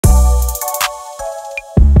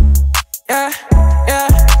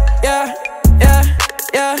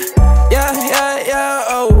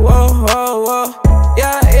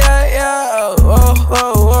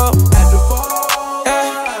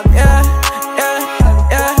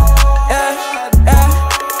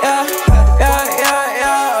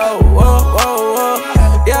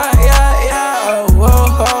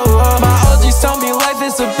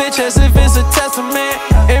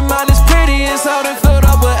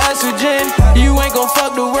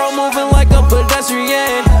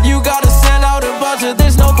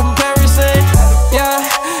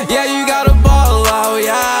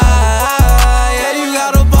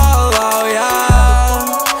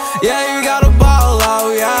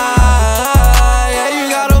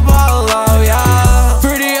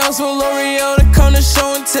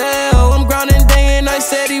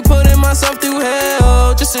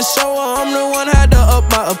hell just to show her I'm the one. Had to up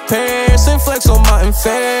my appearance and flex on my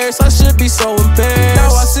affairs. I should be so embarrassed.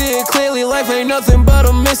 Now I see it clearly, life ain't nothing but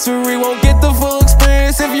a mystery. Won't get the full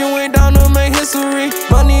experience if you ain't down to make history.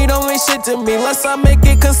 Money don't mean shit to me unless I make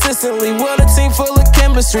it consistently. With a team full of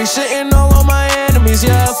chemistry, shitting all on my enemies.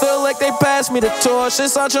 Yeah, I feel like they passed me the torch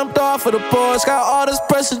since I jumped off of the porch. Got all this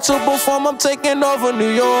pressure to perform, I'm taking over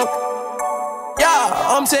New York. Yeah,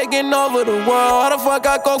 I'm taking over the world. How the fuck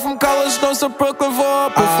I go from college notes to Brooklyn for a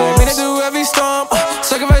performance? Made it through every storm,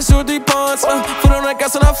 sacrifice 2 or 3 points. Foot on that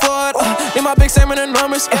gas and I fought. Need my big salmon and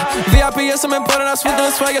numbers. VIP, yes, I'm important. I sweet the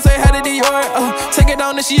swag, yes, I had a Dior. Take it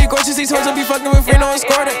down and she gorgeous. These hoes and be fucking with free, no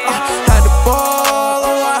escorted. Had the ball,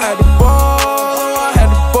 oh, I had the ball. Oh, I had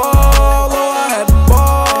the ball, oh, I had the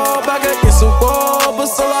ball. Back against the wall, but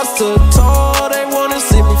so lost to the tall. They wanna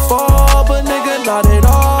see me fall, but nigga, not at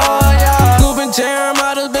all.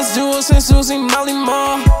 Jereami, best duo since Susie Molly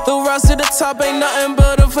Moore. The rise to the top ain't nothing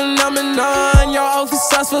but a phenomenon. Y'all off the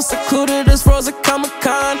sides feel secluded, this world's a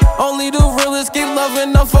Comic-Con. Only the realest get love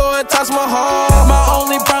enough for it, touch my heart. My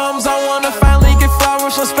only problems, I wanna finally get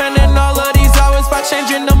flowers from spending all of these hours by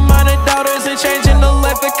changing the mind of doubters and changing the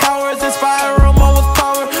life of cowards. Inspire them all with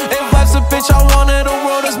power. If life's a bitch, I wanted the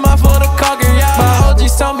world is mine for the conquer. Yeah, my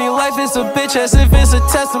OGs tell me life is a bitch as if it's a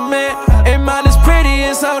testament. And mine is pretty,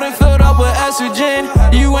 it's out and filled up with estrogen.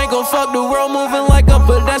 You ain't gon' fuck the world.